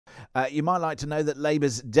You might like to know that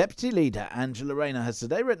Labour's deputy leader, Angela Rayner, has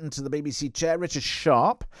today written to the BBC chair, Richard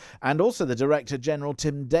Sharp, and also the Director General,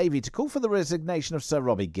 Tim Davie, to call for the resignation of Sir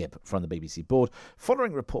Robbie Gibb from the BBC board,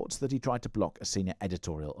 following reports that he tried to block a senior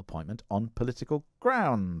editorial appointment on political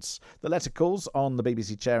grounds. The letter calls on the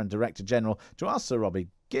BBC chair and Director General to ask Sir Robbie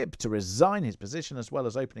Gibb to resign his position, as well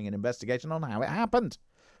as opening an investigation on how it happened.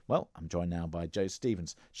 Well, I'm joined now by Jo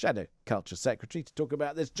Stevens, Shadow Culture Secretary, to talk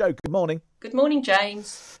about this. Jo, good morning. Good morning,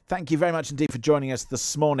 James. Thank you very much indeed for joining us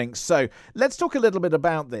this morning. So let's talk a little bit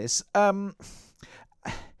about this.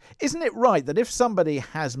 Isn't it right that if somebody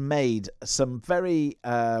has made some very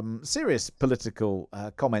serious political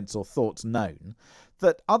comments or thoughts known,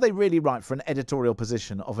 that are they really right for an editorial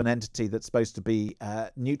position of an entity that's supposed to be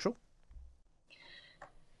neutral?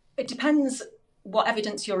 It depends what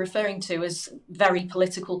evidence you're referring to as very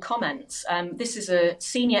political comments. This is a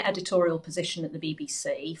senior editorial position at the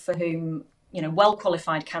BBC for whom,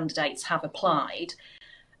 well-qualified candidates have applied,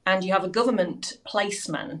 and you have a government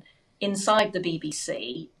placeman inside the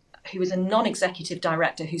BBC who is a non-executive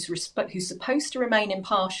director who's supposed to remain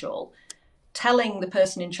impartial, telling the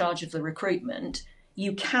person in charge of the recruitment,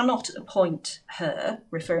 you cannot appoint her,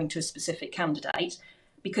 referring to a specific candidate,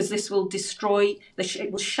 because this will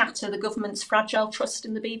it will shatter the government's fragile trust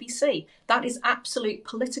in the BBC. That is absolute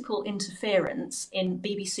political interference in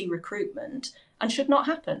BBC recruitment and should not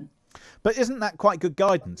happen. But isn't that quite good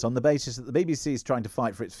guidance on the basis that the BBC is trying to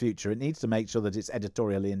fight for its future? It needs to make sure that it's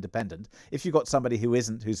editorially independent. If you've got somebody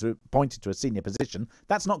who's appointed to a senior position,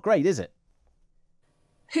 that's not great, is it?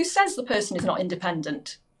 Who says the person is not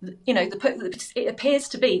independent? It appears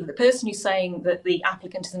to be that the person who's saying that the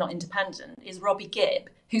applicant is not independent is Robbie Gibb,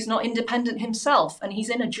 who's not independent himself, and he's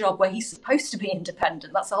in a job where he's supposed to be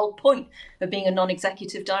independent. That's the whole point of being a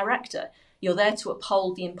non-executive director. You're there to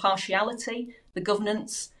uphold the impartiality, the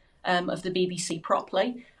governance of the BBC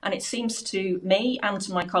properly, and it seems to me and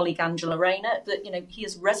to my colleague Angela Rayner that he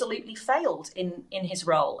has resolutely failed in his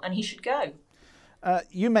role, and he should go.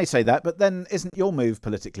 You may say that, but then isn't your move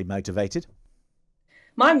politically motivated?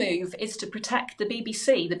 My move is to protect the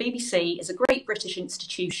BBC. The BBC is a great British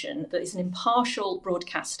institution that is an impartial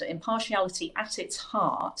broadcaster, impartiality at its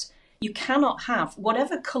heart. You cannot have,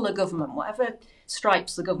 whatever colour government, whatever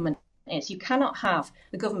stripes the government is, you cannot have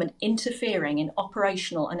the government interfering in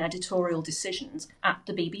operational and editorial decisions at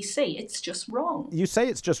the BBC. It's just wrong. You say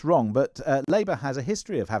it's just wrong, but Labour has a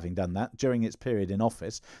history of having done that during its period in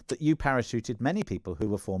office, that you parachuted many people who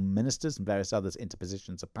were former ministers and various others into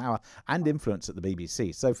positions of power and influence at the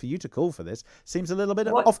BBC. So for you to call for this seems a little bit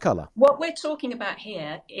off colour. What we're talking about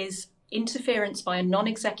here is interference by a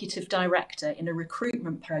non-executive director in a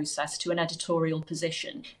recruitment process to an editorial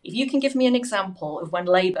position. If you can give me an example of when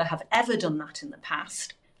Labour have ever done that in the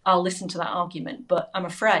past, I'll listen to that argument. But I'm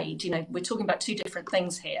afraid, we're talking about two different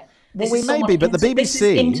things here. Well, we may be, but the BBC... This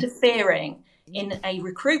is interfering in a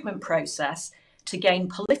recruitment process to gain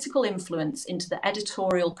political influence into the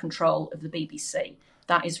editorial control of the BBC.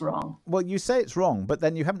 That is wrong. Well, you say it's wrong, but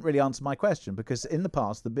then you haven't really answered my question, because in the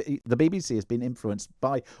past, the BBC has been influenced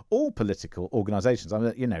by all political organisations.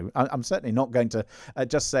 I'm certainly not going to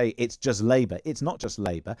just say it's just Labour. It's not just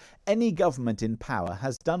Labour. Any government in power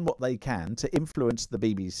has done what they can to influence the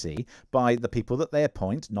BBC by the people that they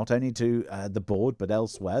appoint, not only to the board, but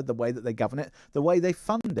elsewhere, the way that they govern it, the way they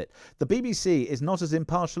fund it. The BBC is not as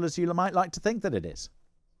impartial as you might like to think that it is.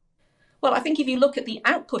 Well, I think if you look at the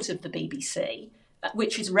output of the BBC,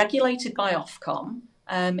 which is regulated by Ofcom,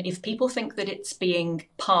 if people think that it's being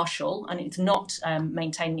partial and it's not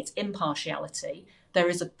maintaining its impartiality, there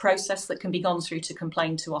is a process that can be gone through to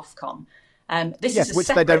complain to Ofcom. Which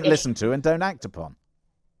they don't listen to and don't act upon.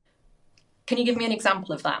 Can you give me an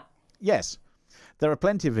example of that? Yes. There are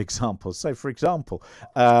plenty of examples. So, for example,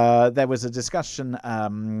 there was a discussion.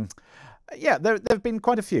 There have been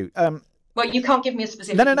quite a few. Well, you can't give me a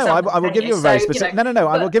specific example. I will give you a very specific...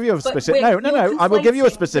 I will give you a specific... I will give you a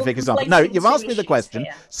specific example. No, you've asked me the question,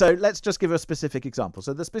 so let's just give a specific example.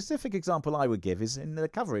 So the specific example I would give is in the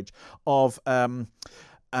coverage of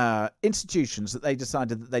institutions that they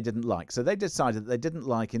decided that they didn't like. So they decided that they didn't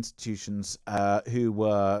like institutions who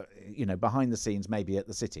were, behind the scenes, maybe at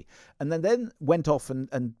the city, and then went off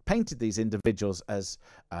and painted these individuals as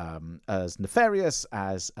nefarious,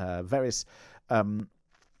 as various...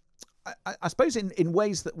 I suppose in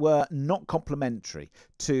ways that were not complementary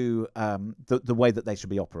to the way that they should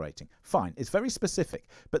be operating. Fine, it's very specific.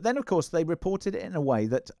 But then, of course, they reported it in a way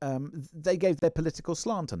that they gave their political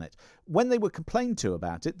slant on it. When they were complained to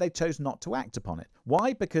about it, they chose not to act upon it.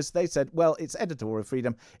 Why? Because they said, well, it's editorial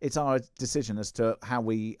freedom. It's our decision as to how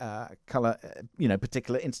we colour,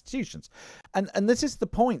 particular institutions. And this is the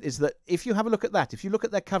point, is that if you have a look at that, if you look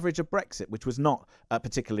at their coverage of Brexit, which was not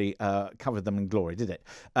particularly covered them in glory, did it?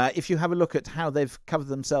 If you have a look at how they've covered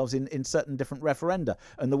themselves in certain different referenda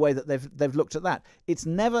and the way that they've looked at that, it's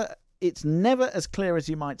never as clear as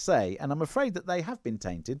you might say, and I'm afraid that they have been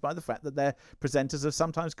tainted by the fact that their presenters have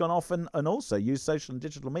sometimes gone off and also used social and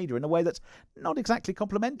digital media in a way that's not exactly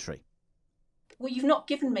complimentary. Well, you've not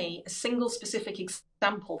given me a single specific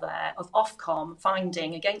example there of Ofcom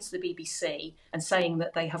finding against the BBC and saying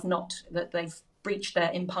that they've breached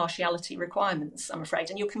their impartiality requirements, I'm afraid.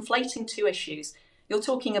 And you're conflating two issues. You're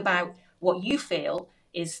talking about what you feel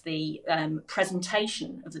is the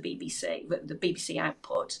presentation of the BBC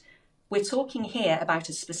output. We're talking here about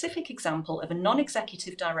a specific example of a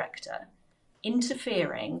non-executive director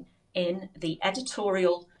interfering in the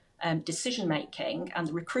editorial decision-making and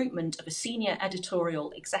the recruitment of a senior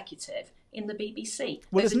editorial executive in the BBC.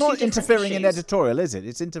 Well, it's not interfering in editorial, is it?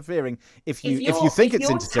 It's interfering if you think it's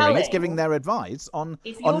interfering. It's giving their advice on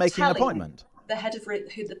making an appointment.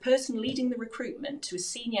 The person leading the recruitment to a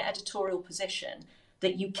senior editorial position,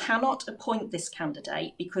 that you cannot appoint this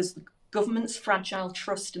candidate because the government's fragile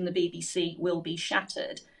trust in the BBC will be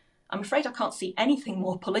shattered. I'm afraid I can't see anything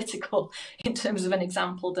more political in terms of an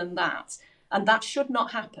example than that. And that should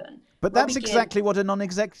not happen. But that's exactly what a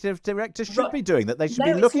non-executive director should be doing, that they should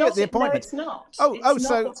be looking at the appointment. No, it's not. It's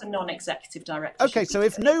not what a non-executive director should be so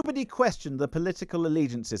if nobody questioned the political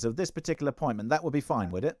allegiances of this particular appointment, that would be fine,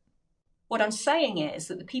 would it? What I'm saying is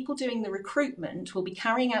that the people doing the recruitment will be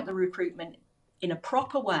carrying out the recruitment in a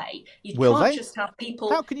proper way. You can't just have people...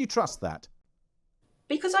 How can you trust that?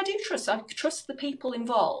 Because I do trust. I trust the people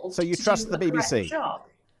involved. So you trust the BBC? Job.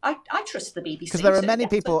 I trust the BBC. Because there are many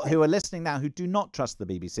people who are listening now who do not trust the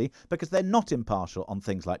BBC because they're not impartial on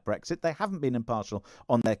things like Brexit. They haven't been impartial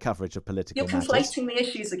on their coverage of political matters. You're conflating the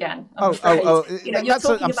issues again. I'm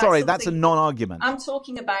sorry, that's a non-argument. I'm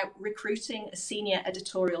talking about recruiting a senior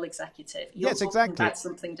editorial executive. Yes, exactly. About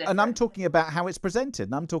something different. And I'm talking about how it's presented,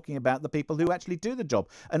 and I'm talking about the people who actually do the job.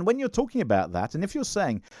 And when you're talking about that, and if you're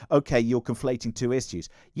saying, okay, you're conflating two issues,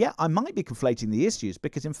 yeah, I might be conflating the issues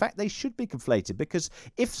because, in fact, they should be conflated. Because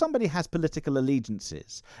if somebody has political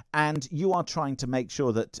allegiances and you are trying to make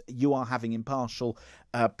sure that you are having impartial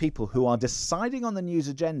people who are deciding on the news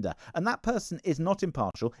agenda, and that person is not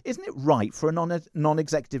impartial, isn't it right for a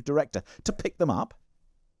non-executive director to pick them up?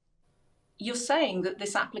 You're saying that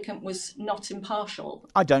this applicant was not impartial.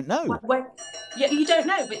 I don't know. Yeah, you don't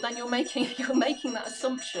know, but then you're making that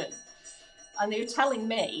assumption, and you're telling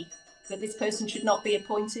me that this person should not be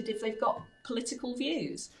appointed if they've got political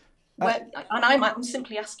views. And I'm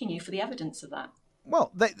simply asking you for the evidence of that.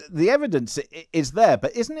 Well, the evidence is there,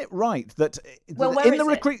 but isn't it right that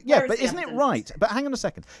isn't it right? But hang on a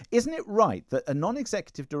second. Isn't it right that a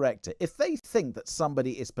non-executive director, if they think that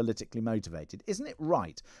somebody is politically motivated, isn't it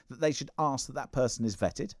right that they should ask that that person is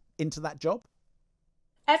vetted into that job?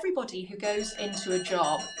 Everybody who goes into a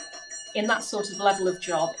job in that sort of level of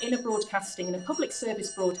job, in a broadcasting, in a public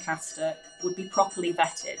service broadcaster, would be properly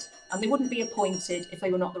vetted. And they wouldn't be appointed if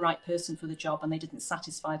they were not the right person for the job and they didn't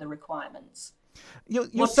satisfy the requirements.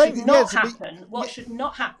 What should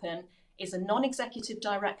not happen is a non-executive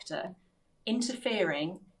director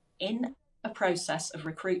interfering in a process of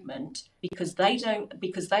recruitment because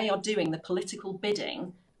they are doing the political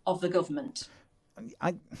bidding of the government.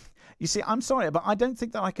 You see, I'm sorry, but I don't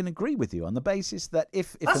think that I can agree with you on the basis that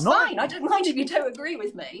that's fine. I don't mind if you don't agree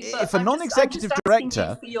with me. But if a non-executive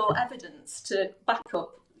director, for your evidence to back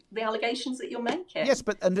up the allegations that you're making. Yes,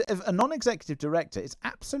 but if a non-executive director, it's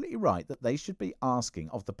absolutely right that they should be asking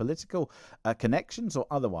of the political connections or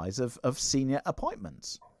otherwise of senior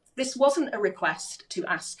appointments. This wasn't a request to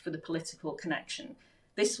ask for the political connection.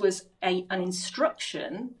 This was an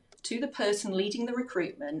instruction to the person leading the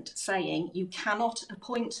recruitment saying you cannot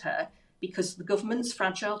appoint her because the government's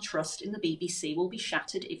fragile trust in the BBC will be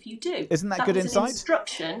shattered if you do. Isn't that good insight? An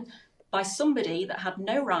instruction by somebody that had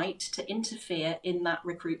no right to interfere in that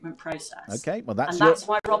recruitment process. Okay, well that's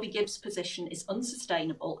why Robbie Gibb's position is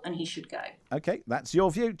unsustainable and he should go. Okay, that's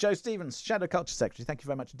your view. Jo Stevens, Shadow Culture Secretary, thank you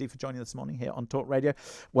very much indeed for joining us this morning here on Talk Radio.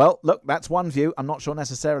 Well, look, that's one view. I'm not sure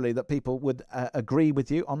necessarily that people would agree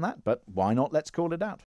with you on that, but why not? Let's call it out.